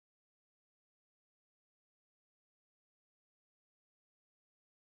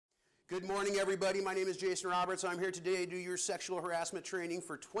Good morning, everybody. My name is Jason Roberts. I'm here today to do your sexual harassment training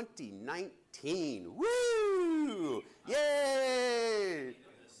for 2019. Woo! Yay!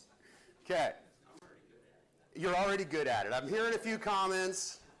 Okay. You're already good at it. I'm hearing a few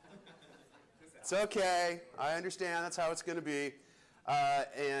comments. It's okay. I understand. That's how it's going to be.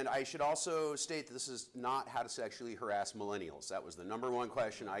 And I should also state that this is not how to sexually harass millennials. That was the #1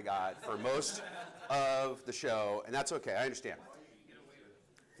 question I got for most of the show, and that's okay. I understand.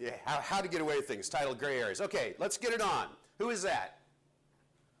 Yeah, how to get away with things, titled Gray Areas. Okay, let's get it on. Who is that?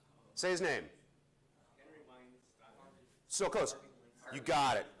 Say his name. Henry Weinstein. So close. You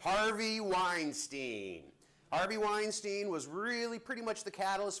got it. Harvey Weinstein. Harvey Weinstein was really pretty much the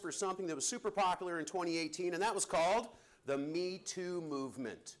catalyst for something that was super popular in 2018, and that was called the Me Too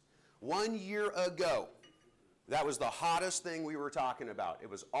movement. 1 year ago, that was the hottest thing we were talking about. It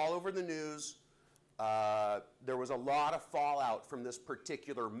was all over the news. There was a lot of fallout from this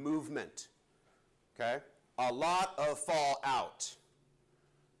particular movement, okay? A lot of fallout.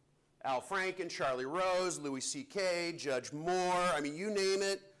 Al Franken, Charlie Rose, Louis C.K., Judge Moore, I mean, you name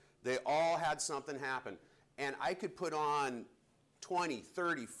it, they all had something happen. And I could put on 20,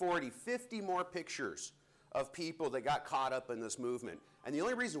 30, 40, 50 more pictures of people that got caught up in this movement. And the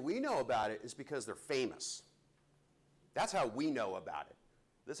only reason we know about it is because they're famous. That's how we know about it.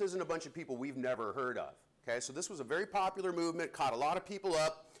 This isn't a bunch of people we've never heard of. Okay, so this was a very popular movement, caught a lot of people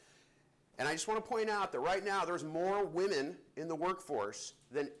up. And I just want to point out that right now there's more women in the workforce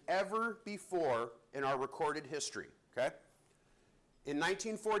than ever before in our recorded history. Okay? In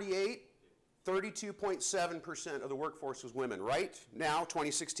 1948, 32.7% of the workforce was women. Right now,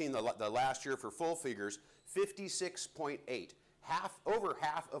 2016, the last year for full figures, 56.8%. Over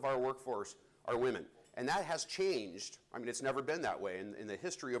half of our workforce are women. And that has changed. I mean, it's never been that way in the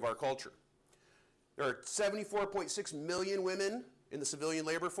history of our culture. There are 74.6 million women in the civilian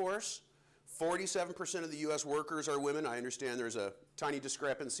labor force. 47% of the U.S. workers are women. I understand there's a tiny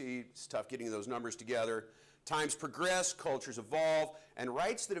discrepancy. It's tough getting those numbers together. Times progress, cultures evolve, and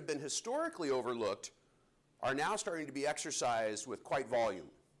rights that have been historically overlooked are now starting to be exercised with quite volume.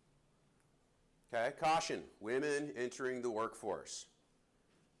 Okay, caution, women entering the workforce.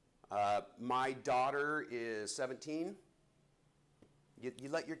 My daughter is 17. You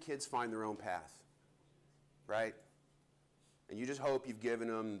let your kids find their own path, right? And you just hope you've given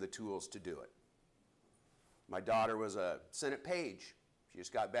them the tools to do it. My daughter was a Senate page. She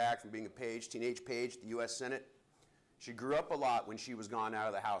just got back from being a page, teenage page at the U.S. Senate. She grew up a lot when she was gone out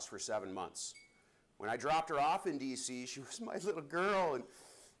of the house for 7 months. When I dropped her off in D.C., she was my little girl, and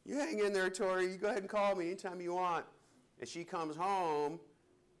you hang in there, Tori, you go ahead and call me anytime you want. And she comes home,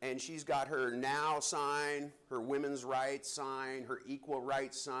 and she's got her NOW sign, her women's rights sign, her equal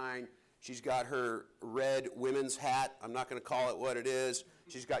rights sign. She's got her red women's hat. I'm not going to call it what it is.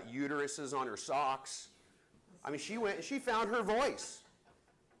 She's got uteruses on her socks. I mean, she went and she found her voice.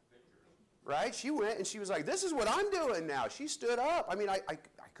 Right? She went and she was like, this is what I'm doing now. She stood up. I mean, I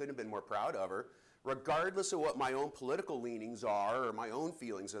couldn't have been more proud of her. Regardless of what my own political leanings are or my own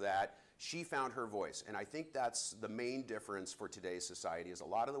feelings of that, she found her voice. And I think that's the main difference for today's society is a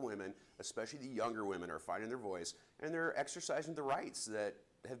lot of the women, especially the younger women, are finding their voice and they're exercising the rights that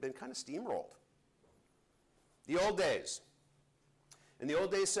have been kind of steamrolled. The old days. In the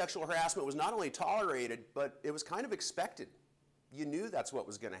old days, sexual harassment was not only tolerated, but it was kind of expected. You knew that's what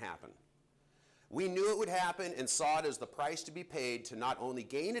was going to happen. We knew it would happen and saw it as the price to be paid to not only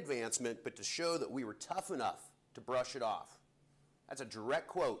gain advancement, but to show that we were tough enough to brush it off. That's a direct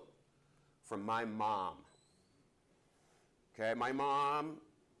quote from my mom. Okay, my mom,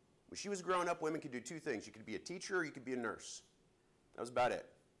 when she was growing up, women could do two things. You could be a teacher or you could be a nurse. That was about it.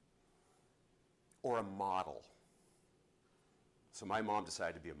 Or a model. So my mom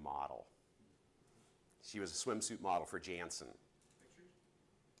decided to be a model. She was a swimsuit model for Janssen.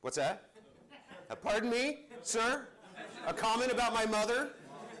 What's that? Pardon me, sir? A comment about my mother?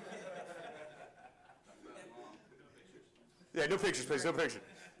 Yeah, no pictures, please, no pictures.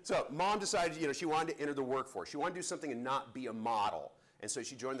 So mom decided, she wanted to enter the workforce. She wanted to do something and not be a model. And so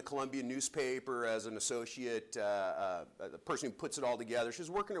she joined the Columbia newspaper as an associate, the person who puts it all together. She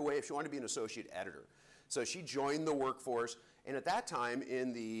was working her way up. She wanted to be an associate editor. So she joined the workforce. And at that time,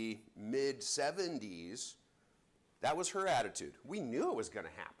 in the mid-70s, that was her attitude. We knew it was going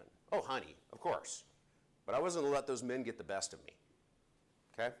to happen. Oh, honey, of course. But I wasn't going to let those men get the best of me.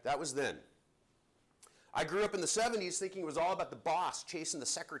 Okay? That was then. I grew up in the 70s thinking it was all about the boss chasing the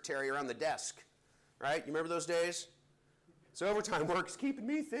secretary around the desk. Right? You remember those days? So overtime work is keeping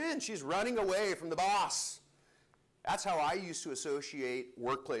me thin. She's running away from the boss. That's how I used to associate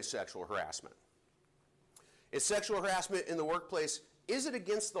workplace sexual harassment. Is sexual harassment in the workplace Is it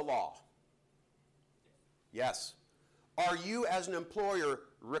against the law? Yes. Are you as an employer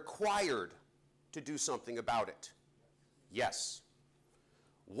required to do something about it? Yes.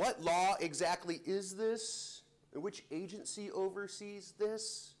 What law exactly is this? And which agency oversees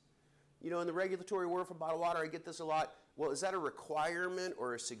this? You know, in the regulatory world for bottled water, I get this a lot. Well, is that a requirement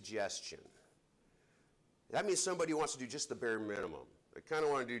or a suggestion? That means somebody wants to do just the bare minimum. They kind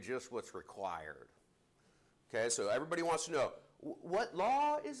of want to do just what's required. Okay, so everybody wants to know, what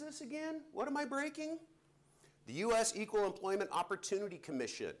law is this again? What am I breaking? The U.S. Equal Employment Opportunity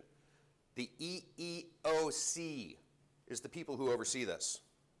Commission, the EEOC, is the people who oversee this.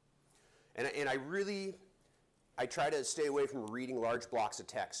 And I try to stay away from reading large blocks of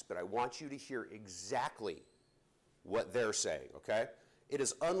text, but I want you to hear exactly what they're saying, okay? It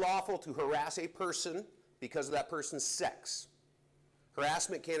is unlawful to harass a person because of that person's sex.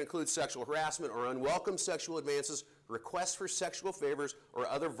 Harassment can include sexual harassment or unwelcome sexual advances, requests for sexual favors, or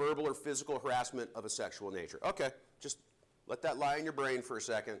other verbal or physical harassment of a sexual nature. Okay, just let that lie in your brain for a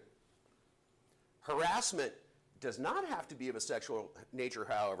second. Harassment does not have to be of a sexual nature,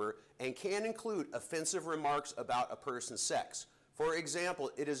 however, and can include offensive remarks about a person's sex. For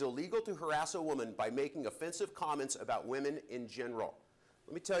example, it is illegal to harass a woman by making offensive comments about women in general.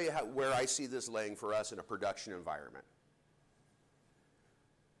 Let me tell you where I see this laying for us in a production environment.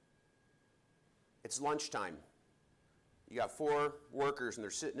 It's lunchtime. You got 4 workers and they're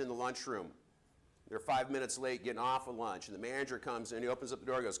sitting in the lunchroom. They're 5 minutes late getting off of lunch, and the manager comes in, he opens up the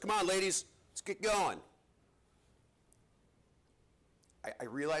door and goes, "Come on, ladies, let's get going." I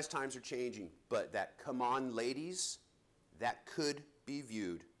realize times are changing, but that "come on, ladies," that could be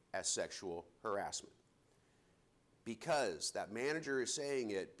viewed as sexual harassment. Because that manager is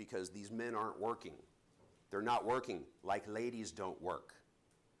saying it because these men aren't working. They're not working like ladies don't work.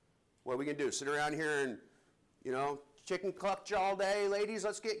 What are we going to do? Sit around here and, you know, chicken clutch all day? Ladies,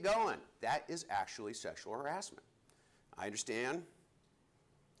 let's get going. That is actually sexual harassment. I understand.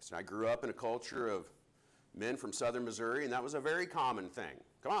 So I grew up in a culture of men from southern Missouri, and that was a very common thing.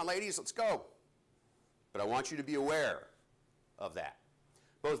 Come on, ladies, let's go. But I want you to be aware of that.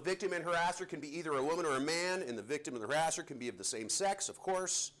 Both victim and harasser can be either a woman or a man, and the victim and the harasser can be of the same sex, of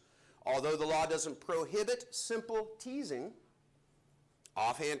course. Although the law doesn't prohibit simple teasing,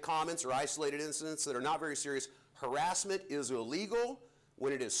 offhand comments or isolated incidents that are not very serious, harassment is illegal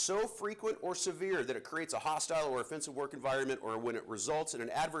when it is so frequent or severe that it creates a hostile or offensive work environment, or when it results in an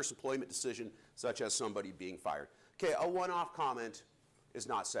adverse employment decision, such as somebody being fired. Okay, a one-off comment is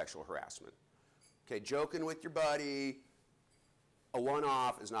not sexual harassment. Okay, joking with your buddy, a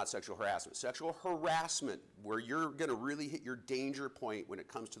one-off is not sexual harassment. Sexual harassment, where you're going to really hit your danger point when it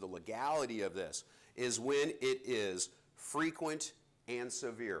comes to the legality of this, is when it is frequent and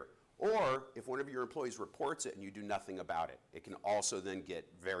severe. Or if one of your employees reports it and you do nothing about it, it can also then get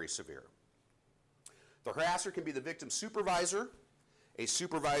very severe. The harasser can be the victim's supervisor, a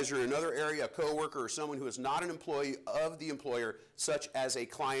supervisor in another area, a coworker, or someone who is not an employee of the employer, such as a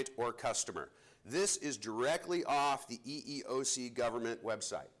client or customer. This is directly off the EEOC government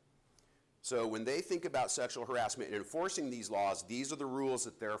website. So when they think about sexual harassment and enforcing these laws, these are the rules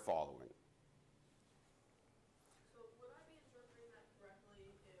that they're following. So would I be interpreting that correctly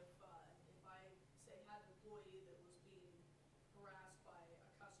if I, say, had an employee that was being harassed by a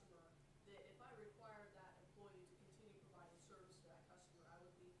customer, that if I required that employee to continue providing service to that customer, I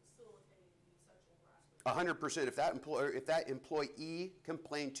would be facilitating the sexual harassment? 100%. If that employee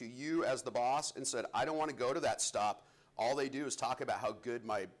complained to you as the boss and said, "I don't want to go to that stop," all they do is talk about how good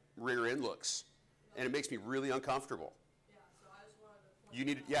my rear end looks, and it makes me really uncomfortable. Yeah, so I just wanted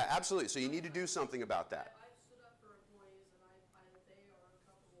to point Yeah, absolutely. So you need to do something about that. I've stood up for employees, and I find that they are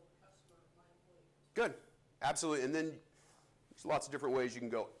uncomfortable with the customer, my employee. Good. Absolutely. And then there's lots of different ways you can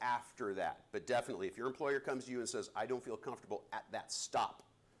go after that. But definitely, if your employer comes to you and says, "I don't feel comfortable at that stop,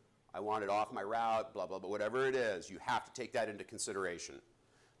 I want it off my route," blah, blah, blah, whatever it is, you have to take that into consideration.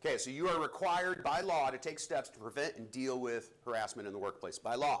 Okay, so you are required by law to take steps to prevent and deal with harassment in the workplace,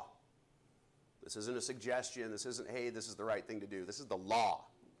 by law. This isn't a suggestion. This isn't, hey, this is the right thing to do. This is the law.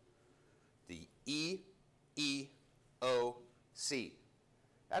 The EEOC.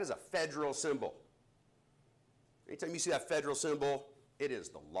 That is a federal symbol. Anytime you see that federal symbol, it is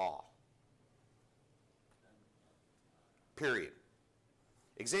the law. Period.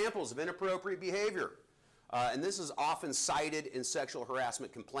 Examples of inappropriate behavior. And this is often cited in sexual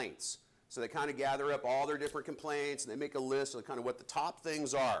harassment complaints. So they kind of gather up all their different complaints and they make a list of kind of what the top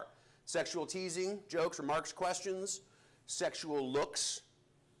things are. Sexual teasing, jokes, remarks, questions, sexual looks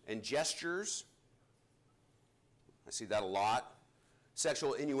and gestures. I see that a lot.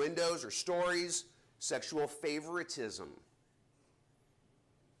 Sexual innuendos or stories, sexual favoritism.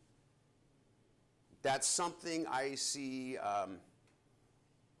 That's something I see a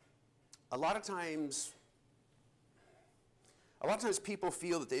lot of times people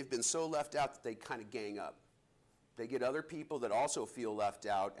feel that they've been so left out that they kind of gang up. They get other people that also feel left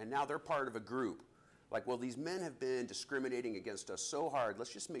out, and now they're part of a group. Like, well, these men have been discriminating against us so hard,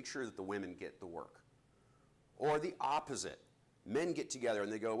 let's just make sure that the women get the work. Or the opposite. Men get together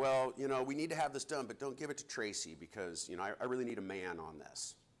and they go, well, you know, we need to have this done, but don't give it to Tracy because, you know, I really need a man on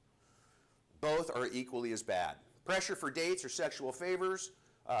this. Both are equally as bad. Pressure for dates or sexual favors.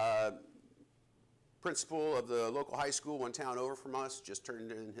 Principal of the local high school one town over from us just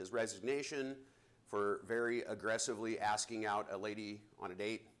turned in his resignation for very aggressively asking out a lady on a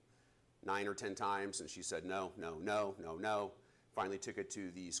date 9 or 10 times, and she said no, no, no, no, no. Finally took it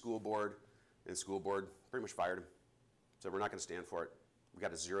to the school board, and the school board pretty much fired him. So we're not going to stand for it. We've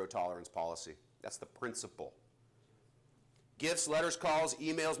got a zero tolerance policy. That's the principle. Gifts, letters, calls,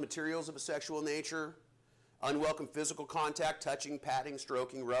 emails, materials of a sexual nature, unwelcome physical contact, touching, patting,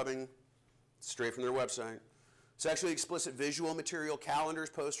 stroking, rubbing, straight from their website. Sexually explicit visual material, calendars,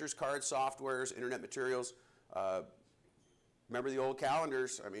 posters, cards, softwares, internet materials. Remember the old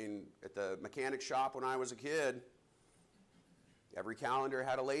calendars? I mean, at the mechanic shop when I was a kid, every calendar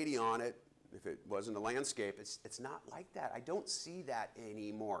had a lady on it. If it wasn't a landscape, it's not like that. I don't see that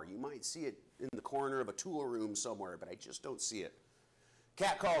anymore. You might see it in the corner of a tool room somewhere, but I just don't see it.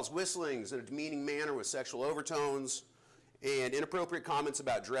 Catcalls, whistlings in a demeaning manner with sexual overtones, and inappropriate comments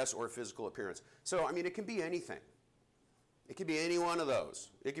about dress or physical appearance. So, I mean, it can be anything. It could be any one of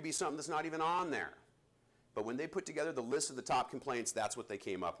those. It could be something that's not even on there. But when they put together the list of the top complaints, that's what they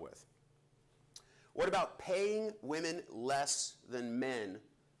came up with. What about paying women less than men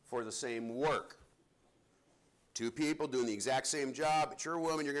for the same work? Two people doing the exact same job, but you're a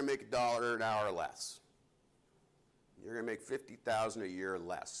woman, you're going to make $1 an hour less. You're going to make $50,000 a year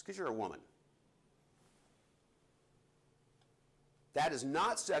less because you're a woman. That is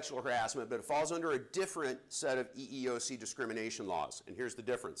not sexual harassment, but it falls under a different set of EEOC discrimination laws. And here's the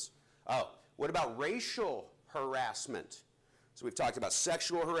difference. Oh, what about racial harassment? So we've talked about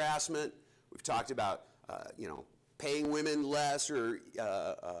sexual harassment. We've talked about, paying women less or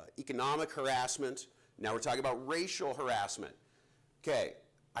economic harassment. Now we're talking about racial harassment. Okay,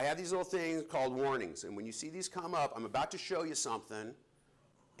 I have these little things called warnings. And when you see these come up, I'm about to show you something,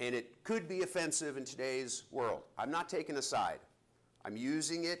 and it could be offensive in today's world. I'm not taking a side. I'm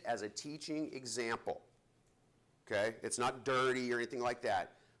using it as a teaching example, okay? It's not dirty or anything like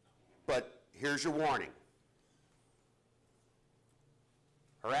that, but here's your warning.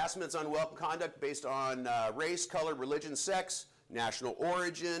 Harassment's unwelcome conduct based on race, color, religion, sex, national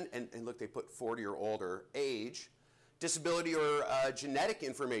origin, and look, they put 40 or older, age, disability or genetic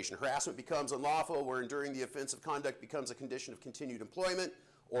information. Harassment becomes unlawful where enduring the offensive conduct becomes a condition of continued employment,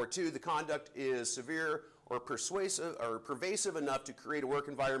 or 2, the conduct is severe or pervasive enough to create a work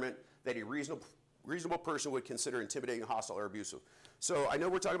environment that a reasonable person would consider intimidating, hostile, or abusive. So I know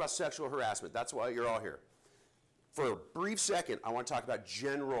we're talking about sexual harassment. That's why you're all here. For a brief second, I want to talk about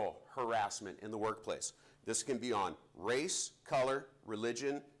general harassment in the workplace. This can be on race, color,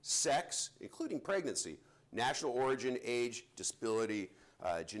 religion, sex, including pregnancy, national origin, age, disability,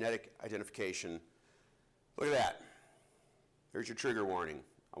 genetic identification. Look at that. There's your trigger warning.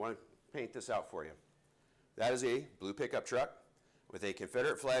 I want to paint this out for you. That is a blue pickup truck with a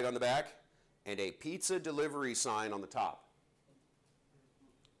Confederate flag on the back and a pizza delivery sign on the top.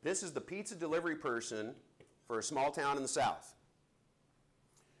 This is the pizza delivery person for a small town in the South.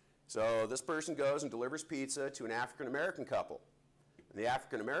 So this person goes and delivers pizza to an African-American couple. And the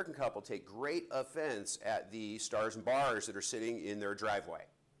African-American couple take great offense at the stars and bars that are sitting in their driveway.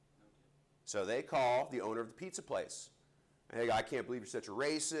 So they call the owner of the pizza place. Hey, I can't believe you're such a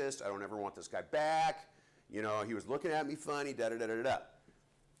racist. I don't ever want this guy back. You know, he was looking at me funny, da-da-da-da-da.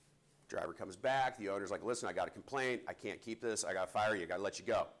 Driver comes back. The owner's like, listen, I got a complaint. I can't keep this. I got to fire you. I got to let you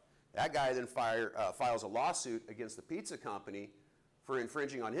go. That guy then files a lawsuit against the pizza company for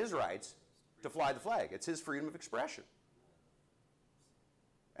infringing on his rights to fly the flag. It's his freedom of expression.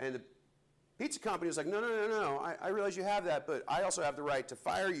 And the pizza company was like, no, no, no, no. I realize you have that, but I also have the right to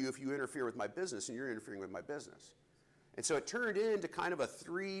fire you if you interfere with my business, and you're interfering with my business. And so it turned into kind of a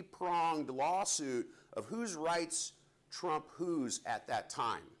three-pronged lawsuit of whose rights trump whose at that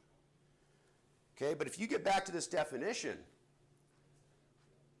time. Okay, but if you get back to this definition,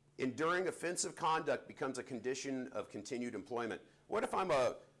 enduring offensive conduct becomes a condition of continued employment. What if I'm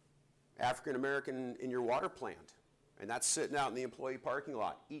a African-American in your water plant, and that's sitting out in the employee parking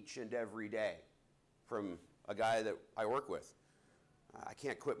lot each and every day from a guy that I work with? I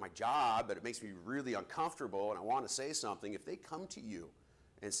can't quit my job, but it makes me really uncomfortable, and I want to say something. If they come to you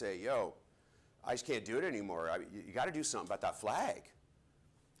and say, yo, I just can't do it anymore. You got to do something about that flag.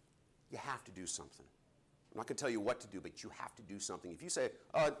 You have to do something. I'm not going to tell you what to do, but you have to do something. If you say,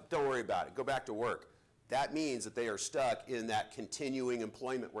 oh, don't worry about it, go back to work, that means that they are stuck in that continuing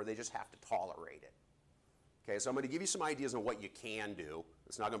employment where they just have to tolerate it. Okay, so I'm going to give you some ideas on what you can do.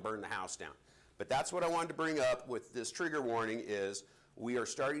 It's not going to burn the house down. But that's what I wanted to bring up with this trigger warning is we are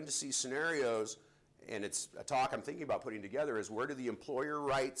starting to see scenarios, and it's a talk I'm thinking about putting together, is where do the employer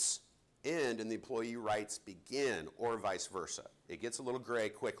rights end and the employee rights begin, or vice versa. It gets a little gray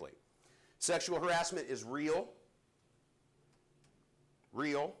quickly. Sexual harassment is real.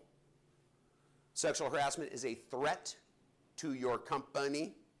 Real. Sexual harassment is a threat to your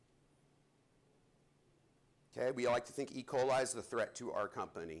company. Okay, we like to think E. coli is the threat to our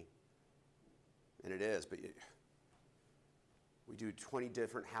company. And it is, but we do 20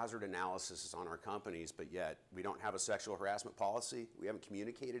 different hazard analyses on our companies, but yet we don't have a sexual harassment policy. We haven't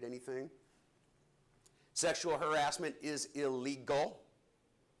communicated anything. Sexual harassment is illegal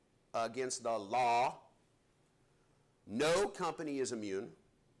against the law. No company is immune.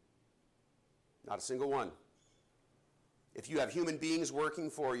 Not a single one. If you have human beings working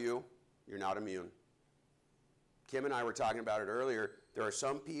for you, you're not immune. Kim and I were talking about it earlier. There are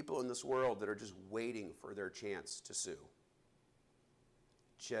some people in this world that are just waiting for their chance to sue.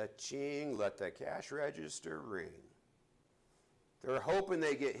 Cha-ching, let the cash register ring. They're hoping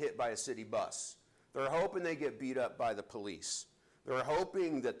they get hit by a city bus. They're hoping they get beat up by the police. They're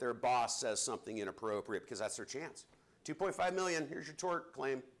hoping that their boss says something inappropriate because that's their chance. $2.5 million, here's your tort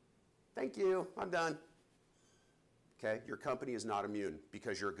claim. Thank you, I'm done. Okay, your company is not immune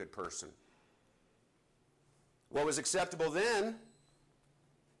because you're a good person. What was acceptable then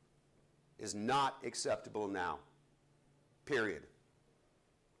is not acceptable now, period.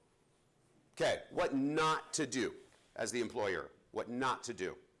 Okay, what not to do as the employer, what not to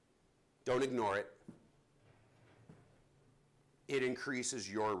do. Don't ignore it. It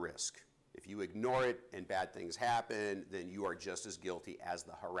increases your risk. If you ignore it and bad things happen, then you are just as guilty as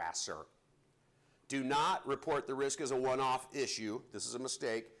the harasser. Do not report the risk as a one-off issue. This is a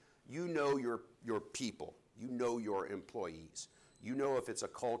mistake. You know your people. You know your employees. You know if it's a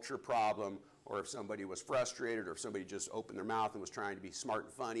culture problem or if somebody was frustrated or if somebody just opened their mouth and was trying to be smart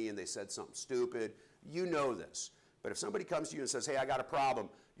and funny and they said something stupid. You know this. But if somebody comes to you and says, hey, I got a problem,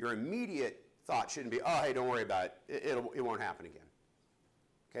 your immediate thought shouldn't be, oh, hey, don't worry about it. It won't happen again.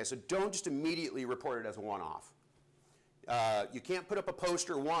 Okay, so don't just immediately report it as a one-off. You can't put up a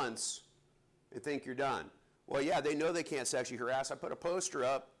poster once and think you're done. Well, yeah, they know they can't sexually harass. I put a poster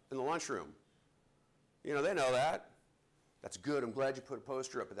up in the lunchroom. You know, they know that. That's good. I'm glad you put a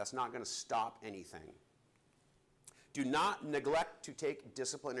poster up, but that's not going to stop anything. Do not neglect to take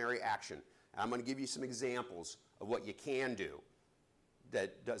disciplinary action. And I'm going to give you some examples of what you can do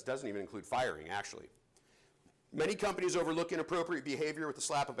that doesn't even include firing, actually. Many companies overlook inappropriate behavior with the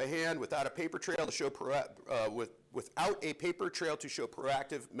slap of a hand without a paper trail to show without a paper trail to show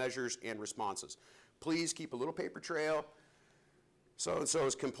proactive measures and responses. Please keep a little paper trail. So-and-so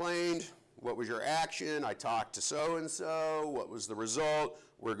has complained. What was your action? I talked to so-and-so. What was the result?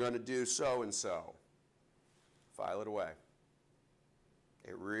 We're going to do so-and-so. File it away.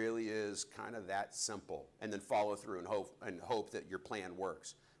 It really is kind of that simple. And then follow through and hope that your plan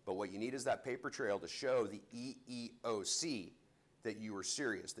works. But what you need is that paper trail to show the EEOC that you were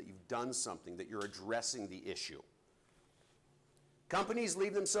serious, that you've done something, that you're addressing the issue. Companies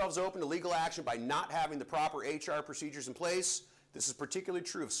leave themselves open to legal action by not having the proper HR procedures in place. This is particularly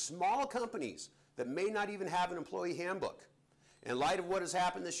true of small companies that may not even have an employee handbook. In light of what has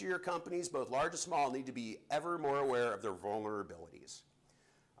happened this year, companies, both large and small, need to be ever more aware of their vulnerabilities.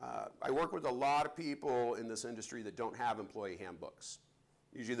 I work with a lot of people in this industry that don't have employee handbooks.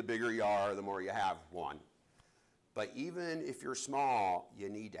 Usually the bigger you are, the more you have one. But even if you're small, you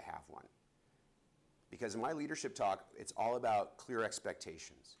need to have one. Because in my leadership talk, it's all about clear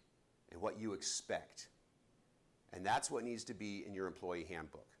expectations and what you expect. And that's what needs to be in your employee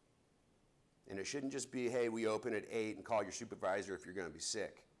handbook. And it shouldn't just be, hey, we open at 8 and call your supervisor if you're going to be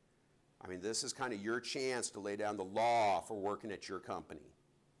sick. I mean, this is kind of your chance to lay down the law for working at your company.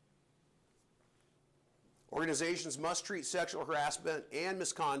 Organizations must treat sexual harassment and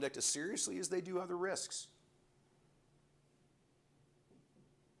misconduct as seriously as they do other risks.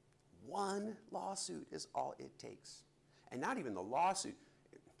 One lawsuit is all it takes. And not even the lawsuit.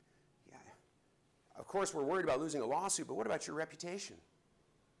 Yeah, of course, we're worried about losing a lawsuit, but what about your reputation?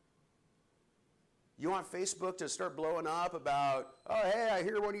 You want Facebook to start blowing up about, oh, hey, I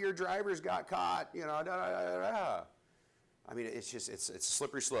hear one of your drivers got caught, you know, I mean, it's a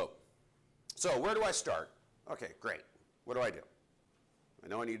slippery slope. So where do I start? Okay, great. What do I do? I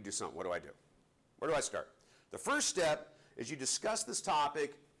know I need to do something. What do I do? Where do I start? The first step is you discuss this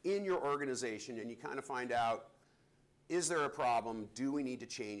topic in your organization and you kind of find out, is there a problem? Do we need to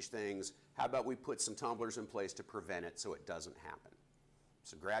change things? How about we put some tumblers in place to prevent it so it doesn't happen?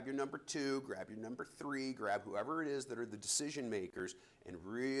 So grab your number 2, grab your number 3, grab whoever it is that are the decision makers and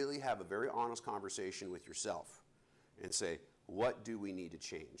really have a very honest conversation with yourself and say, what do we need to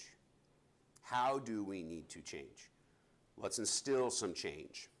change? How do we need to change? Let's instill some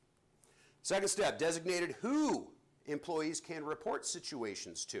change. Second step, designated who employees can report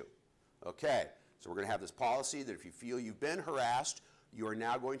situations to. Okay, so we're going to have this policy that if you feel you've been harassed, you are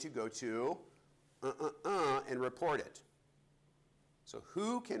now going to go to and report it. So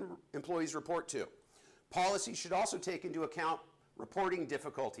who can employees report to? Policy should also take into account reporting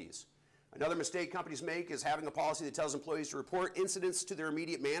difficulties. Another mistake companies make is having a policy that tells employees to report incidents to their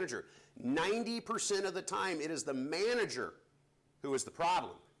immediate manager. 90% of the time, it is the manager who is the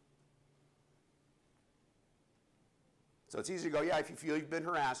problem. So it's easy to go, yeah, if you feel you've been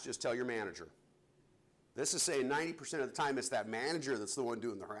harassed, just tell your manager. This is saying 90% of the time it's that manager that's the one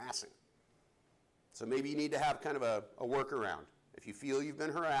doing the harassing. So maybe you need to have kind of a workaround. If you feel you've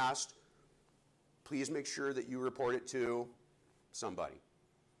been harassed, please make sure that you report it to somebody.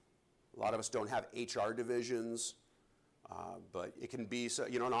 A lot of us don't have HR divisions, but it can be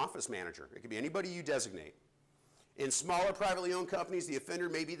an office manager. It can be anybody you designate. In smaller privately owned companies, the offender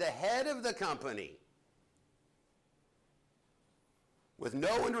may be the head of the company. With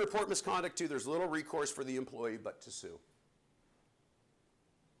no one to report misconduct to, there's little recourse for the employee but to sue.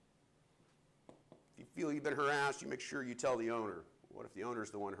 If you feel you've been harassed, you make sure you tell the owner. What if the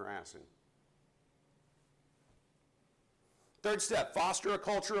owner's the one harassing? Third step, foster a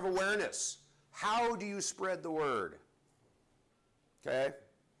culture of awareness. How do you spread the word? Okay?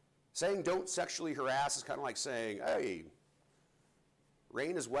 Saying don't sexually harass is kind of like saying, hey,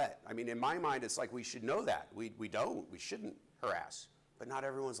 rain is wet. I mean, in my mind, it's like we should know that. We shouldn't harass. But not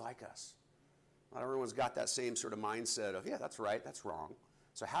everyone's like us. Not everyone's got that same sort of mindset of, yeah, that's right, that's wrong.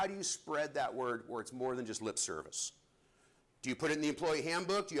 So how do you spread that word where it's more than just lip service? Do you put it in the employee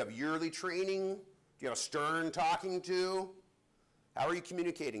handbook? Do you have yearly training? Do you have a stern talking to? How are you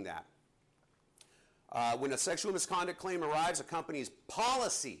communicating that? When a sexual misconduct claim arrives, a company's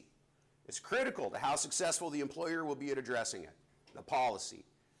policy is critical to how successful the employer will be at addressing it. The policy.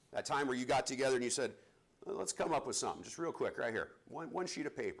 That time where you got together and you said, let's come up with something, just real quick, right here. One sheet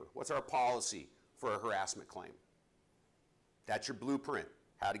of paper. What's our policy for a harassment claim? That's your blueprint,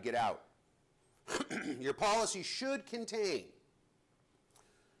 how to get out. Your policy should contain,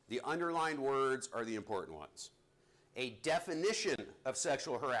 the underlined words are the important ones, a definition of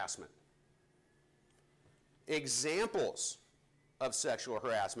sexual harassment, examples of sexual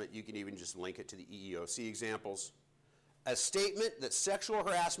harassment, you can even just link it to the EEOC examples, a statement that sexual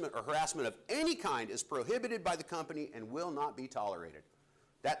harassment or harassment of any kind is prohibited by the company and will not be tolerated.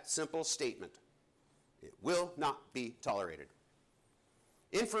 That simple statement. It will not be tolerated.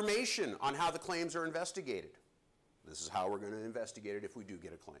 Information on how the claims are investigated. This is how we're going to investigate it if we do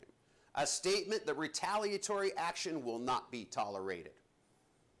get a claim. A statement that retaliatory action will not be tolerated.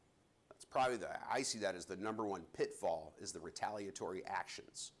 That's probably I see that as the number one pitfall, is the retaliatory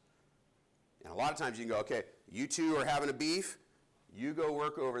actions. And a lot of times you can go, okay, you two are having a beef, you go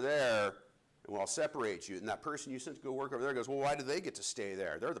work over there, and we'll separate you. And that person you sent to go work over there goes, well, why do they get to stay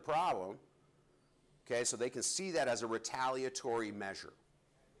there? They're the problem. Okay, so they can see that as a retaliatory measure.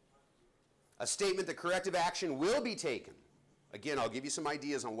 A statement that corrective action will be taken. Again, I'll give you some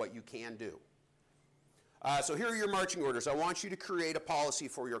ideas on what you can do. So here are your marching orders. I want you to create a policy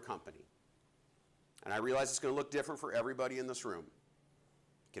for your company. And I realize it's going to look different for everybody in this room.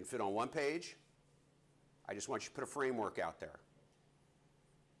 It can fit on one page. I just want you to put a framework out there.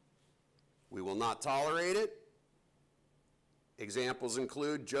 We will not tolerate it. Examples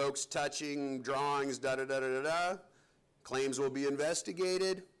include jokes, touching, drawings, da-da-da-da-da-da. Claims will be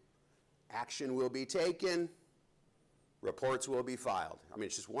investigated. Action will be taken. Reports will be filed. I mean,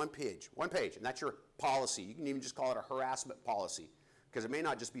 it's just one page, and that's your policy. You can even just call it a harassment policy, because it may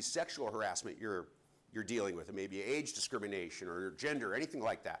not just be sexual harassment you're dealing with. It may be age discrimination or gender, anything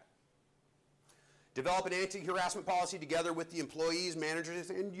like that. Develop an anti-harassment policy together with the employees, managers,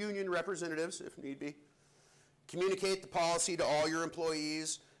 and union representatives, if need be. Communicate the policy to all your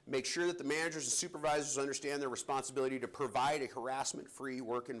employees. Make sure that the managers and supervisors understand their responsibility to provide a harassment-free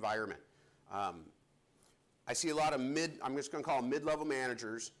work environment. I see a lot of I'm just going to call them mid-level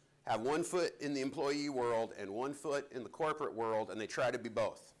managers, have one foot in the employee world and one foot in the corporate world, and they try to be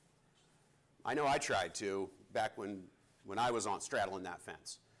both. I know I tried to back when I was straddling that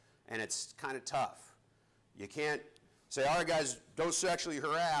fence. And it's kind of tough. You can't Say, all right, guys, don't sexually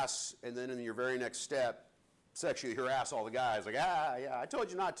harass, and then in your very next step, sexually harass all the guys. Like, yeah, I told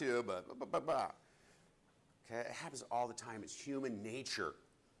you not to, but blah, blah, blah. Okay, it happens all the time. It's human nature.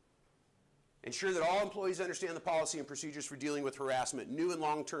 Ensure that all employees understand the policy and procedures for dealing with harassment, new and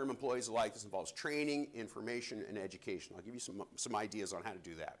long-term employees alike. This involves training, information, and education. I'll give you some ideas on how to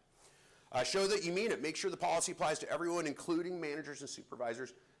do that. Show that you mean it. Make sure the policy applies to everyone, including managers and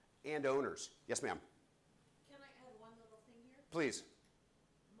supervisors and owners. Yes, ma'am. Can I add one little thing here? Please.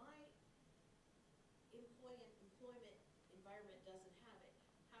 My employment environment doesn't have it.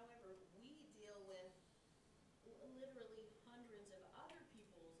 However, we deal with literally hundreds of other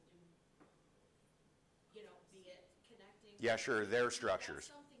people's, be it connecting. Yeah, sure, their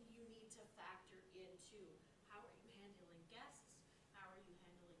structures. That's something you need to factor into. How are you handling guests? How are you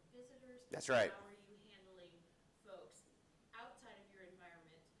handling visitors? That's right. How are you handling folks outside of your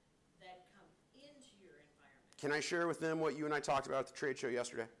environment that come into your environment? Can I share with them what you and I talked about at the trade show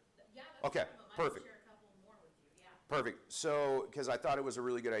yesterday? Yeah, that's Okay, one of them. perfect. I can share a couple more with you, yeah. Perfect. So, because I thought it was a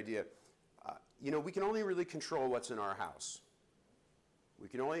really good idea. We can only really control what's in our house. We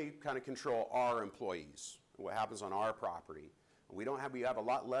can only kind of control our employees, what happens on our property. We have a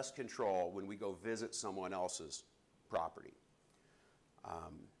lot less control when we go visit someone else's property.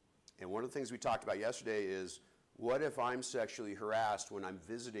 And one of the things we talked about yesterday is, what if I'm sexually harassed when I'm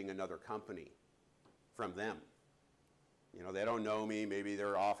visiting another company from them? They don't know me, maybe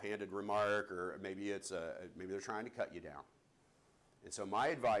they're offhanded remark, or maybe they're trying to cut you down. And so my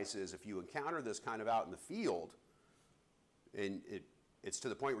advice is, if you encounter this kind of out in the field, and it's to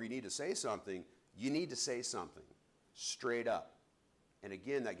the point where you need to say something, you need to say something straight up. And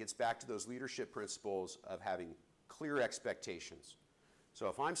again, that gets back to those leadership principles of having clear expectations. So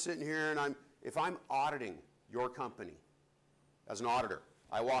if I'm sitting here and if I'm auditing your company as an auditor,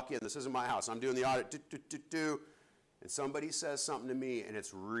 I walk in, this isn't my house, I'm doing the audit, and somebody says something to me and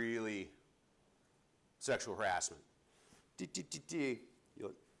it's really sexual harassment.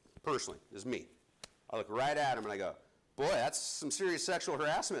 Personally, this is me. I look right at him and I go, boy, that's some serious sexual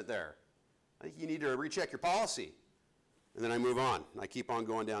harassment there. I think you need to recheck your policy. And then I move on, and I keep on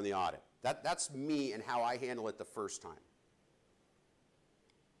going down the audit. That's me and how I handle it the first time.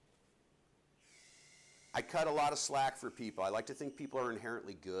 I cut a lot of slack for people. I like to think people are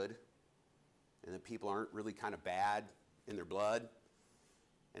inherently good, and that people aren't really kind of bad in their blood.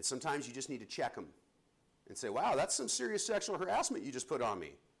 And sometimes you just need to check them and say, wow, that's some serious sexual harassment you just put on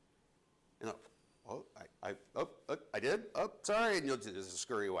me. And I did? Oh, sorry, and you'll just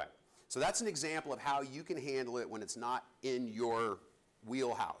scurry away. So that's an example of how you can handle it when it's not in your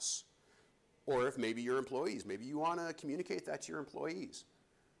wheelhouse. Or if maybe your employees, maybe you want to communicate that to your employees.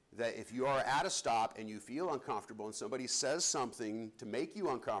 That if you are at a stop and you feel uncomfortable and somebody says something to make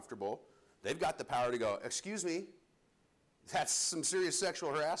you uncomfortable, they've got the power to go, excuse me, that's some serious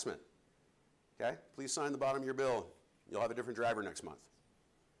sexual harassment. Okay? Please sign the bottom of your bill. You'll have a different driver next month.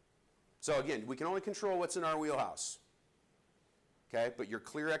 So again, we can only control what's in our wheelhouse. Okay? But your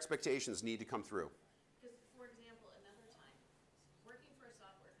clear expectations need to come through. Because, for example, another time, working for a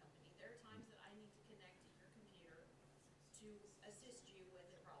software company, there are times that I need to connect to your computer to assist you with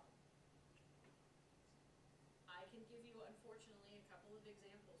a problem. I can give you, unfortunately, a couple of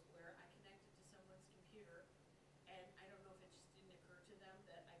examples where I connected to someone's computer, and I don't know if it just didn't occur to them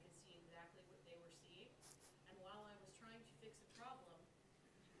that I could see exactly what they were seeing. And while I was trying to fix a problem,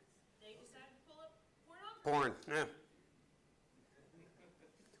 they decided to pull up pornography. Porn, yeah.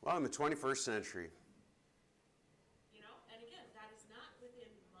 Well, in the 21st century. And again, that is not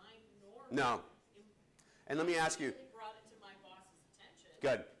within my norm. No. And let me ask you. I brought it to my boss's attention.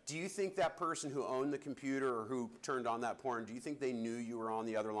 Good. Do you think that person who owned the computer or who turned on that porn, do you think they knew you were on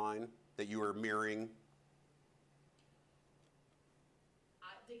the other line, that you were mirroring?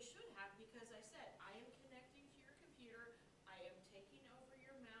 They should have, because I said, I am connecting to your computer. I am taking over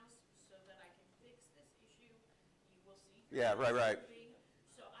your mouse so that I can fix this issue. You will see. Yeah, right.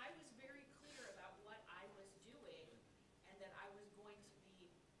 So I was very clear about what I was doing and that I was going to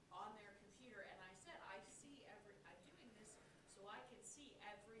be on their computer. And I said, I'm doing this so I can see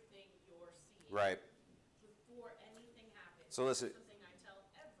everything you're seeing. Right. Before anything happens. So listen, Something I tell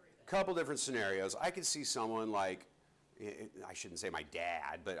everybody. couple different scenarios. I could see someone like, I shouldn't say my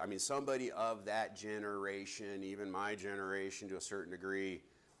dad, but I mean somebody of that generation, even my generation to a certain degree,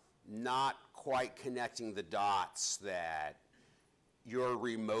 not quite connecting the dots that your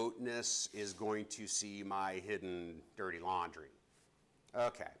remoteness is going to see my hidden dirty laundry.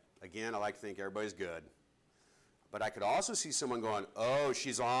 Okay, again, I like to think everybody's good. But I could also see someone going, oh,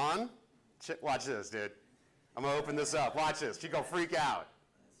 she's on? Watch this, dude. I'm gonna open this up, watch this. She's gonna freak out.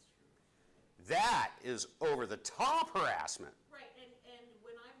 That is over-the-top harassment. Right, and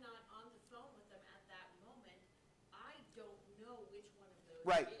when I'm not on the phone with them at that moment, I don't know which one of those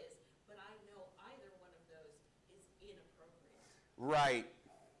Right. it is, but I know either one of those is inappropriate Right.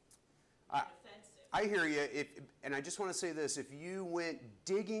 and offensive. I hear you, and I just want to say this, if you went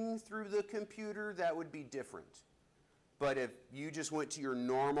digging through the computer, that would be different. But if you just went to your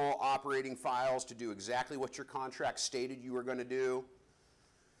normal operating files to do exactly what your contract stated you were going to do,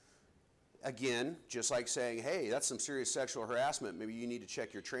 again, just like saying, hey, that's some serious sexual harassment, maybe you need to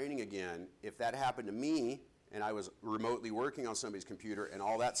check your training again. If that happened to me, and I was remotely working on somebody's computer, and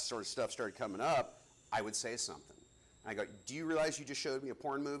all that sort of stuff started coming up, I would say something. And I go, do you realize you just showed me a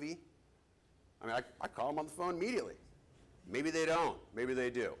porn movie? I mean, I call them on the phone immediately. Maybe they don't, maybe they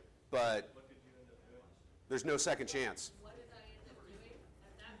do, but What did you end up doing? there's no second chance. What did I end up doing?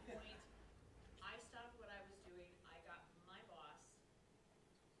 At that point, I stopped what I was doing, I got my boss,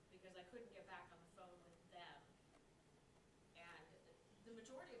 because I couldn't get back on the phone with them. And the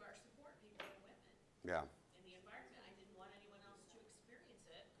majority of our support people are women. Yeah. In the environment, I didn't want anyone else to experience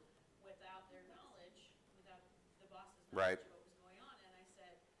it without their knowledge, without the boss's Right. knowledge of what was going on. And I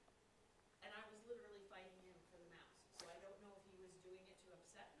said, and I was literally fighting him for the mouse. So I don't know if he was doing it to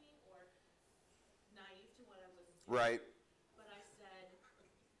upset me or naive to what I was doing. Right. But I said,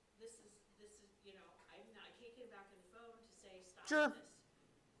 this is, I can't get back on the phone to say, stop Sure. this.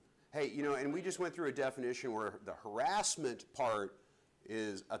 Hey, and we just went through a definition where the harassment part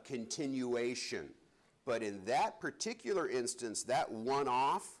is a continuation. But in that particular instance, that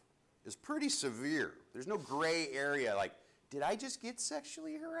one-off is pretty severe. There's no gray area like, did I just get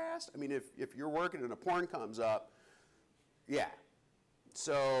sexually harassed? I mean, if you're working and a porn comes up, yeah.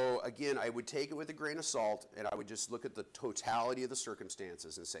 So again, I would take it with a grain of salt, and I would just look at the totality of the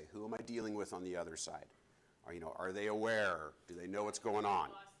circumstances and say, who am I dealing with on the other side? Are they aware? Do they know what's going on?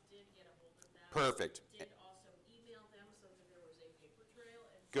 My boss did get a hold of them. Perfect. Did also email them so that there was a paper trail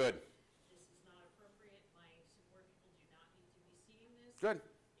and Good. said, this is not appropriate, my support people do not need to be seeing this. Good.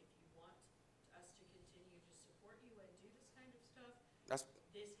 If you want us to continue to support you and do this kind of stuff, That's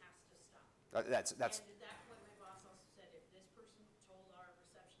this has to stop. that's And at that point, my boss also said, if this person told our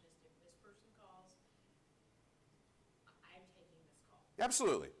receptionist, if this person calls, I'm taking this call.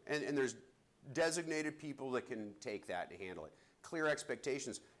 absolutely. And there's designated people that can take that and handle it. Clear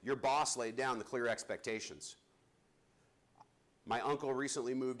expectations. Your boss laid down the clear expectations. My uncle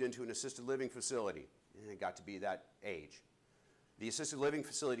recently moved into an assisted living facility, and it got to be that age. The assisted living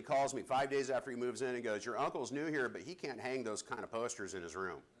facility calls me 5 days after he moves in and goes, your uncle's new here, but he can't hang those kind of posters in his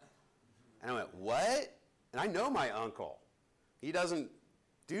room. And I went, what? And I know my uncle. He doesn't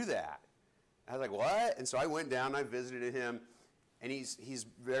do that. I was like, what? And so I went down and I visited him, and he's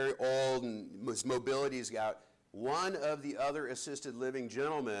very old and his mobility's out. One of the other assisted living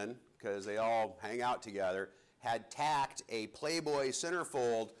gentlemen, because they all hang out together, had tacked a Playboy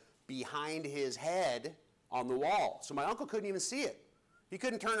centerfold behind his head on the wall. So my uncle couldn't even see it. He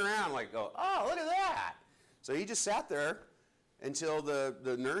couldn't turn around like, go, oh, look at that. So he just sat there until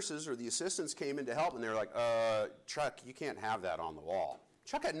the nurses or the assistants came in to help, and they were like, Chuck, you can't have that on the wall.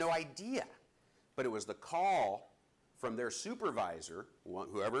 Chuck had no idea. But it was the call from their supervisor.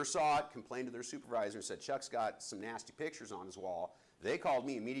 Whoever saw it complained to their supervisor and said, Chuck's got some nasty pictures on his wall. They called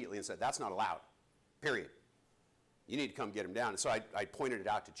me immediately and said, that's not allowed, period. You need to come get him down. And so I pointed it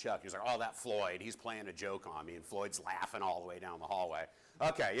out to Chuck. He was like, oh, that Floyd, he's playing a joke on me. And Floyd's laughing all the way down the hallway.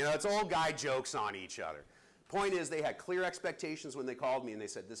 Okay, it's old guy jokes on each other. Point is, they had clear expectations when they called me, and they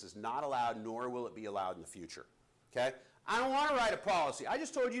said, this is not allowed, nor will it be allowed in the future. Okay? I don't want to write a policy. I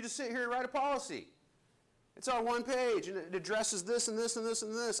just told you to sit here and write a policy. It's on one page, and it addresses this and this and this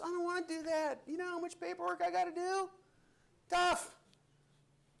and this. I don't want to do that. You know how much paperwork I got to do? Tough.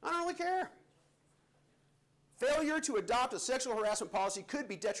 I don't really care. Failure to adopt a sexual harassment policy could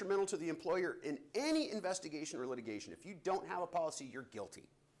be detrimental to the employer in any investigation or litigation. If you don't have a policy, you're guilty.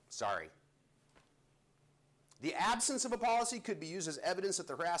 Sorry. The absence of a policy could be used as evidence that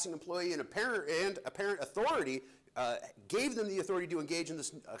the harassing employee and apparent authority gave them the authority to engage in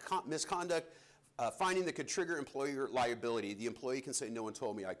this misconduct, finding that could trigger employer liability. The employee can say, no one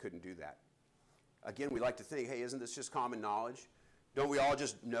told me I couldn't do that. Again, we like to think, hey, isn't this just common knowledge? Don't we all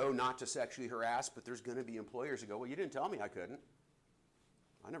just know not to sexually harass? But there's going to be employers that go, well, you didn't tell me I couldn't.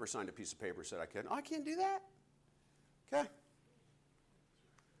 I never signed a piece of paper that said I couldn't. Oh, I can't do that? Okay.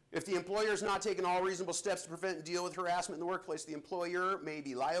 If the employer is not taking all reasonable steps to prevent and deal with harassment in the workplace, the employer may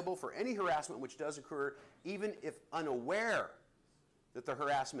be liable for any harassment which does occur, even if unaware that the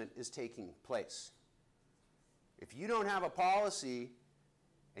harassment is taking place. If you don't have a policy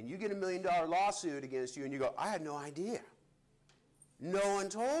and you get $1 million lawsuit against you and you go, I had no idea. No one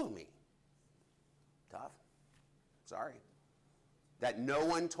told me. Tough. Sorry. That no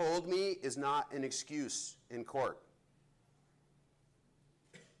one told me is not an excuse in court.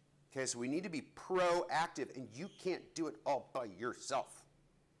 Okay, so we need to be proactive, and you can't do it all by yourself.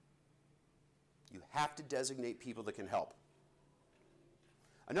 You have to designate people that can help.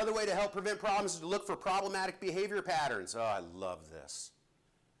 Another way to help prevent problems is to look for problematic behavior patterns. Oh, I love this.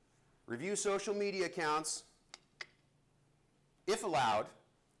 Review social media accounts, if allowed,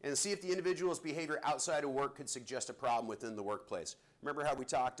 and see if the individual's behavior outside of work could suggest a problem within the workplace. Remember how we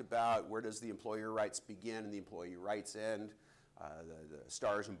talked about where does the employer rights begin and the employee rights end? The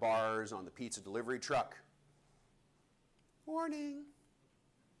stars and bars on the pizza delivery truck. Warning.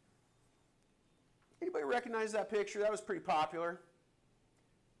 Anybody recognize that picture? That was pretty popular.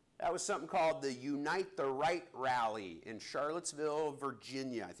 That was something called the Unite the Right rally in Charlottesville,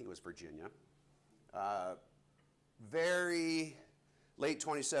 Virginia. I think it was Virginia. Very late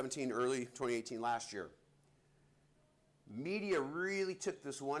 2017, early 2018, last year. Media really took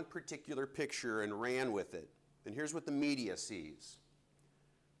this one particular picture and ran with it. And here's what the media sees.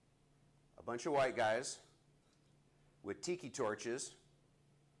 A bunch of white guys with tiki torches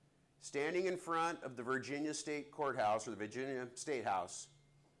standing in front of the Virginia State Courthouse, or the Virginia State House,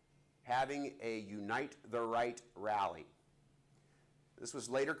 having a Unite the Right rally. This was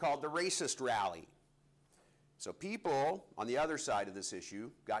later called the racist rally. So people on the other side of this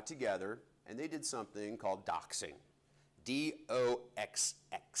issue got together and they did something called doxing.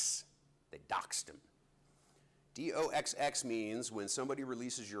 D-O-X-X. They doxed him. D-O-X-X means when somebody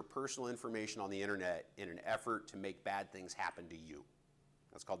releases your personal information on the internet in an effort to make bad things happen to you.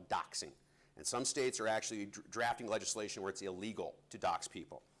 That's called doxing. And some states are actually drafting legislation where it's illegal to dox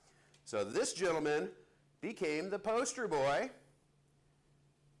people. So this gentleman became the poster boy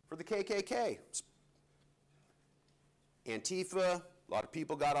for the KKK. Antifa, a lot of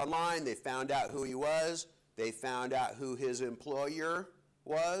people got online, they found out who he was, they found out who his employer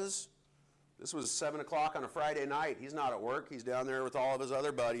was. This was 7 o'clock on a Friday night. He's not at work. He's down there with all of his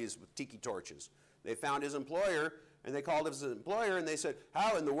other buddies with tiki torches. They found his employer, and they called his employer, and they said,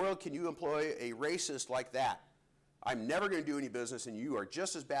 how in the world can you employ a racist like that? I'm never going to do any business, and you are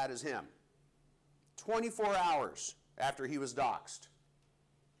just as bad as him. 24 hours after he was doxxed,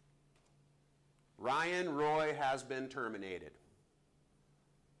 Ryan Roy has been terminated.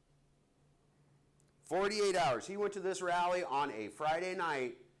 48 hours. He went to this rally on a Friday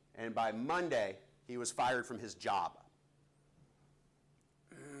night, and by Monday, he was fired from his job.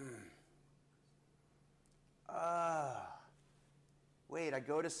 Wait, I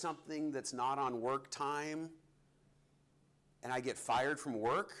go to something that's not on work time, and I get fired from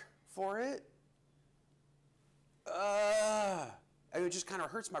work for it? It just kind of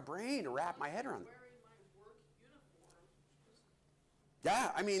hurts my brain to wrap my head around it. Wearing my work uniform.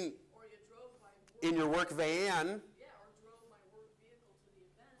 Yeah, I mean, Or you drove my work. in your work van. Yeah, or drove my work vehicle to the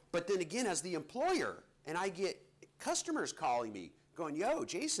event. But then again, as the employer, and I get customers calling me, going, yo,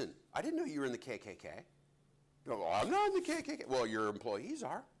 Jason, I didn't know you were in the KKK. Go, well, I'm not in the KKK. Well, your employees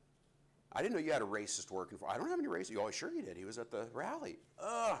are. I didn't know you had a racist working for. I don't have any racist. Oh, sure you did. He was at the rally.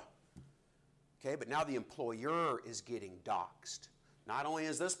 Ugh. Okay, but now the employer is getting doxxed. Not only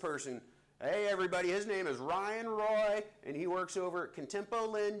is this person, hey, everybody, his name is Ryan Roy, and he works over at Contempo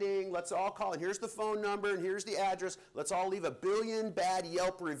Lending. Let's all call, and here's the phone number, and here's the address. Let's all leave 1 billion bad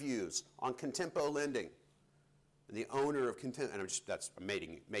Yelp reviews on Contempo Lending. And the owner of Contempo, and I'm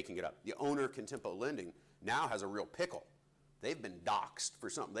making it up. The owner of Contempo Lending now has a real pickle. They've been doxxed for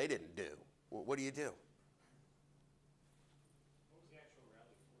something they didn't do. Well, what do you do? What was the actual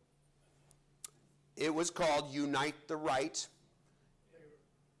rally for? It was called Unite the Right.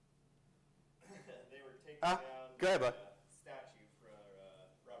 They were taking down go ahead, bud. the statue for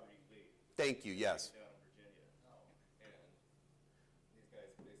Robert E. Lee. Thank you, yes. Down in Virginia. And these guys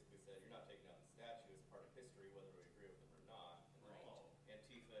basically said, you're not taking down the statue, it's part of history, whether we agree with it or not. And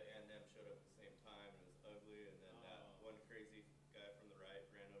Antifa and them showed up at the same time, and it was ugly, and then that one crazy guy from the right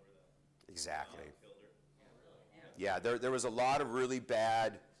ran over that. Exactly. Killed her. Yeah, there was a lot of really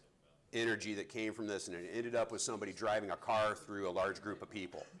bad energy that came from this, and it ended up with somebody driving a car through a large group of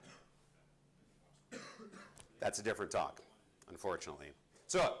people. That's a different talk, unfortunately.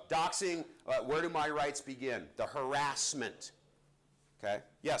 So, doxing, where do my rights begin? The harassment. Okay?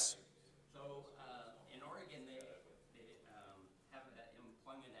 Yes? So, in Oregon, they have an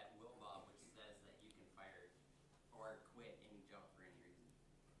employment at will law, which says that you can fire or quit any job for any reason.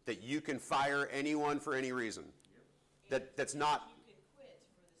 That you can fire anyone for any reason. Yep. That's not... You can quit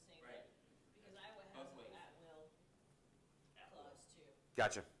for the same Right. reason, because Iowa has Both an ways. at-will clause too.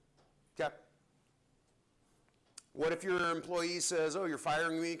 Gotcha. Okay. What if your employee says, oh, you're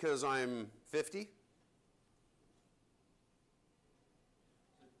firing me because I'm 50?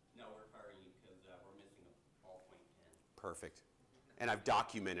 Perfect. And I've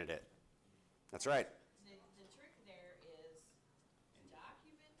documented it. That's right. The trick there is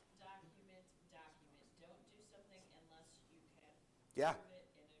document, document, document. Don't do something unless you can Yeah. prove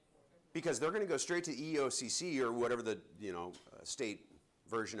it in a court of law. Because they're going to go straight to EOCC or whatever the state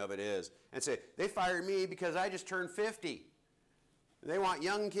version of it is and say, they fired me because I just turned 50. They want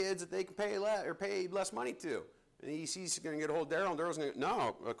young kids that they can pay less money to. And the EC's going to get a hold of Daryl, and Daryl's going to go,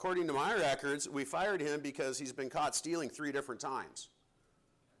 no, according to my records, we fired him because he's been caught stealing 3 different times.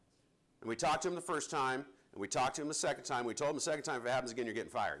 And we talked to him the first time, and we talked to him the second time. We told him the second time, if it happens again, you're getting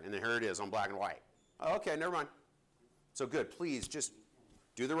fired. And then here it is on black and white. Oh, okay, never mind. So good, please just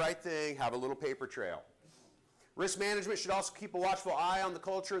do the right thing, have a little paper trail. Risk management should also keep a watchful eye on the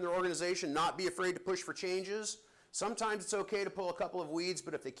culture in their organization, not be afraid to push for changes. Sometimes it's okay to pull a couple of weeds,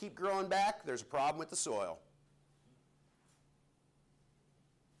 but if they keep growing back, there's a problem with the soil.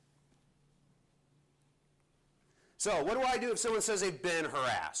 So what do I do if someone says they've been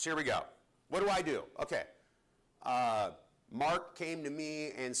harassed? Here we go. What do I do? Okay. Mark came to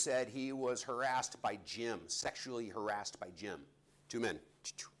me and said he was harassed by Jim, sexually harassed by Jim. 2 men.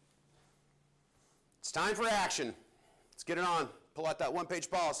 It's time for action. Let's get it on. Pull out that one-page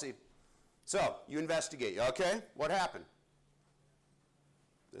policy. So you investigate. Okay, what happened?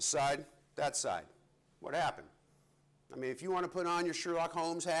 This side, that side. What happened? I mean, if you want to put on your Sherlock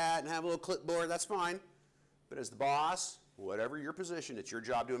Holmes hat and have a little clipboard, that's fine. But as the boss, whatever your position, it's your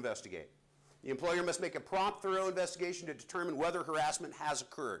job to investigate. The employer must make a prompt, thorough investigation to determine whether harassment has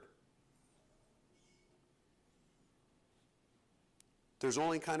occurred. There's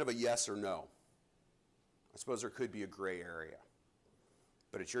only kind of a yes or no. I suppose there could be a gray area.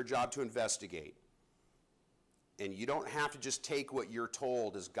 But it's your job to investigate. And you don't have to just take what you're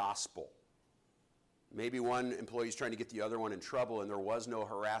told as gospel. Maybe one employee is trying to get the other one in trouble and there was no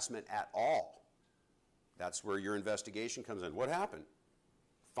harassment at all. That's where your investigation comes in. What happened?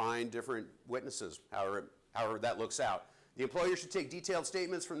 Find different witnesses, however that looks out. The employer should take detailed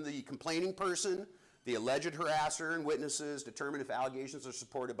statements from the complaining person, the alleged harasser, and witnesses, determine if allegations are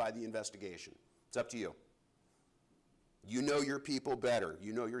supported by the investigation. It's up to you. You know your people better.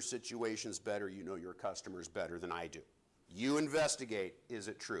 You know your situations better. You know your customers better than I do. You investigate, is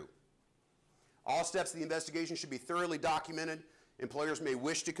it true? All steps of the investigation should be thoroughly documented. Employers may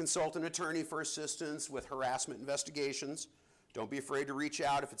wish to consult an attorney for assistance with harassment investigations. Don't be afraid to reach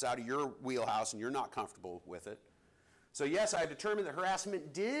out if it's out of your wheelhouse and you're not comfortable with it. So yes, I determined that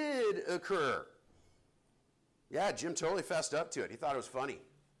harassment did occur. Yeah, Jim totally fessed up to it. He thought it was funny.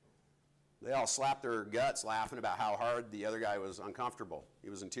 They all slapped their guts laughing about how hard the other guy was uncomfortable.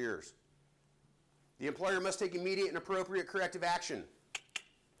 He was in tears. The employer must take immediate and appropriate corrective action,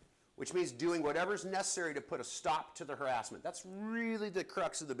 which means doing whatever is necessary to put a stop to the harassment. That's really the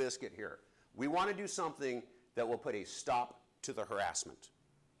crux of the biscuit here. We want to do something that will put a stop to the harassment.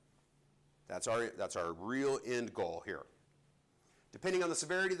 That's our real end goal here. Depending on the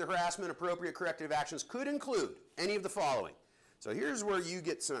severity of the harassment, appropriate corrective actions could include any of the following. So here's where you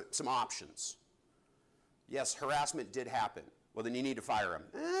get some options. Yes, harassment did happen. Well, then you need to fire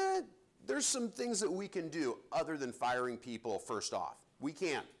him. There's some things that we can do other than firing people first off. We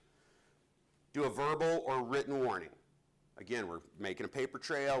can do a verbal or written warning. Again, we're making a paper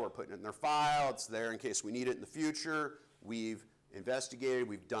trail. We're putting it in their file. It's there in case we need it in the future. We've investigated.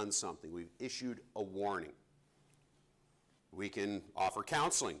 We've done something. We've issued a warning. We can offer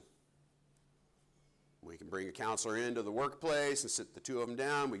counseling. We can bring a counselor into the workplace and sit the two of them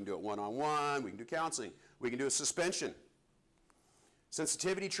down. We can do it one-on-one. We can do counseling. We can do a suspension.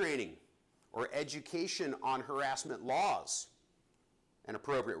 Sensitivity training or education on harassment laws and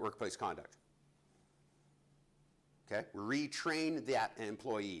appropriate workplace conduct. Okay? Retrain that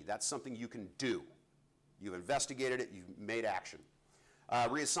employee. That's something you can do. You've investigated it. You've made action.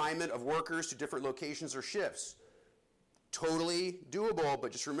 Reassignment of workers to different locations or shifts. Totally doable,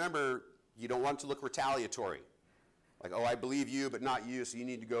 but just remember, you don't want it to look retaliatory. Like, oh, I believe you, but not you, so you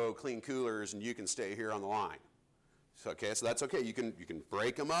need to go clean coolers and you can stay here on the line. So, okay, so that's okay. You can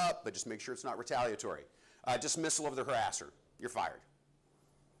break them up, but just make sure it's not retaliatory. Dismissal of the harasser. You're fired.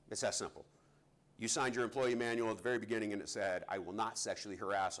 It's that simple. You signed your employee manual at the very beginning and it said, I will not sexually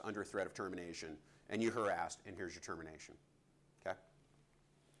harass under threat of termination, and you harassed, and here's your termination. Okay?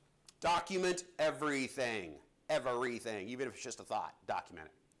 Document everything. Everything, even if it's just a thought, document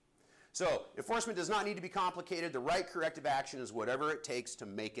it. So, enforcement does not need to be complicated. The right corrective action is whatever it takes to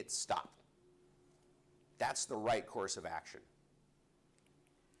make it stop. That's the right course of action.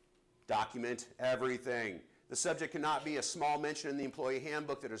 Document everything. The subject cannot be a small mention in the employee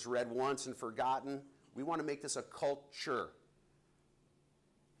handbook that is read once and forgotten. We want to make this a culture.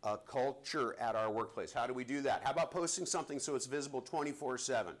 a culture at our workplace. How do we do that? How about posting something so it's visible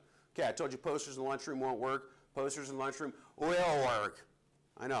 24/7? Okay, I told you posters in the lunchroom won't work. Posters in the lunchroom will work.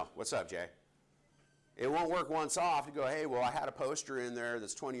 I know. What's up, Jay? It won't work once off to go, hey, well, I had a poster in there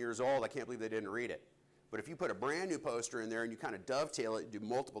that's 20 years old. I can't believe they didn't read it. But if you put a brand new poster in there and you kind of dovetail it, do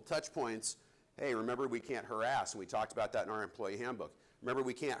multiple touch points, hey, remember we can't harass, and we talked about that in our employee handbook. Remember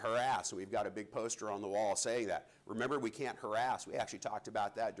we can't harass, and we've got a big poster on the wall saying that. Remember we can't harass. We actually talked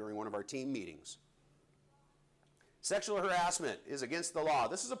about that during one of our team meetings. Sexual harassment is against the law.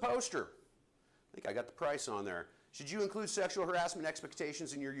 This is a poster. I think I got the price on there. Should you include sexual harassment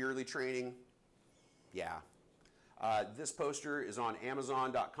expectations in your yearly training? Yeah. This poster is on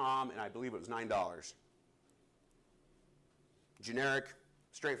Amazon.com, and I believe it was $9. Generic,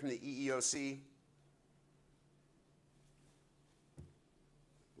 straight from the EEOC.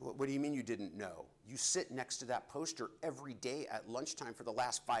 What do you mean you didn't know? You sit next to that poster every day at lunchtime for the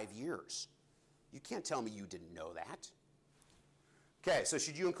last 5 years. You can't tell me you didn't know that. Okay, so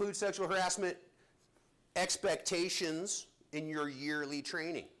should you include sexual harassment expectations in your yearly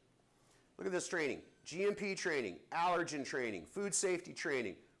training? Look at this training. GMP training, allergen training, food safety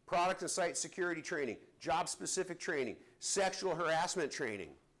training, product and site security training, job-specific training, sexual harassment training.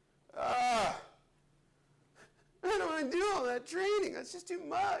 I don't want to do all that training. That's just too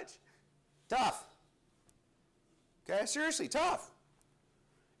much. Tough. Okay, seriously, tough.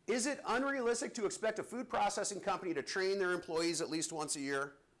 Is it unrealistic to expect a food processing company to train their employees at least once a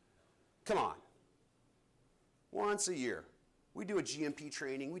year? Come on. Once a year. We do a GMP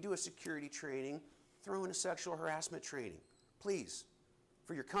training. We do a security training. Throw in a sexual harassment training. Please.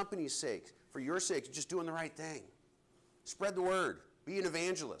 For your company's sake, for your sake, you're just doing the right thing. Spread the word. Be an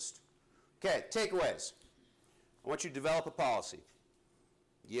evangelist. Okay, takeaways. I want you to develop a policy.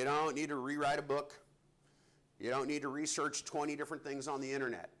 You don't need to rewrite a book. You don't need to research 20 different things on the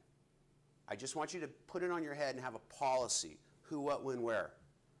internet. I just want you to put it on your head and have a policy. Who, what, when, where.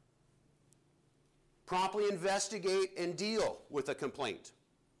 Promptly investigate and deal with a complaint.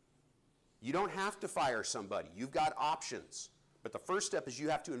 You don't have to fire somebody. You've got options. But the first step is you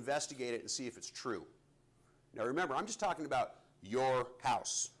have to investigate it and see if it's true. Now remember, I'm just talking about your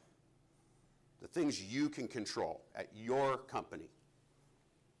house. The things you can control at your company.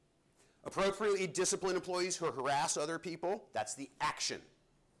 Appropriately discipline employees who harass other people. That's the action.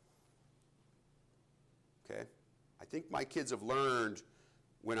 Okay? I think my kids have learned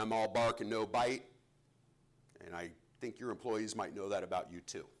when I'm all bark and no bite. And I think your employees might know that about you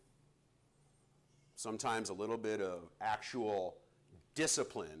too. Sometimes a little bit of actual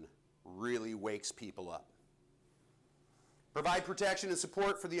discipline really wakes people up. Provide protection and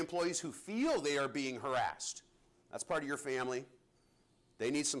support for the employees who feel they are being harassed. That's part of your family.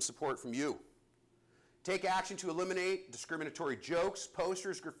 They need some support from you. Take action to eliminate discriminatory jokes,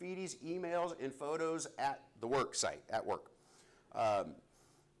 posters, graffitis, emails, and photos at the work site, at work.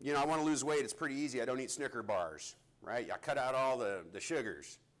 You know, I want to lose weight. It's pretty easy. I don't eat Snicker bars, right? I cut out all the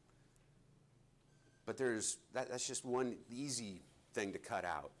sugars. But that's just one easy thing to cut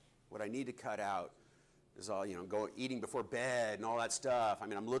out. What I need to cut out is all, eating before bed and all that stuff. I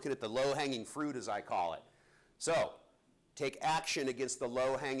mean, I'm looking at the low-hanging fruit, as I call it. So, take action against the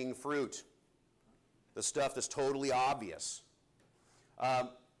low-hanging fruit, the stuff that's totally obvious.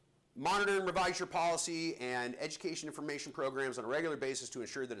 Monitor and revise your policy and education information programs on a regular basis to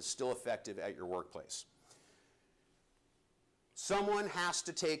ensure that it's still effective at your workplace. Someone has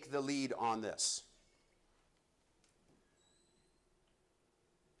to take the lead on this.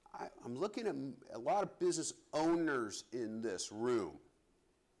 I'm looking at a lot of business owners in this room.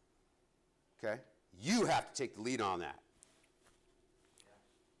 Okay? You have to take the lead on that.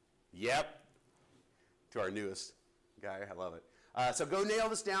 Yep. To our newest guy, I love it. So go nail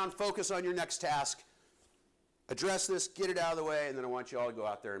this down, focus on your next task, address this, get it out of the way, and then I want you all to go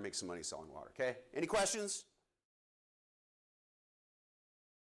out there and make some money selling water, okay? Any questions?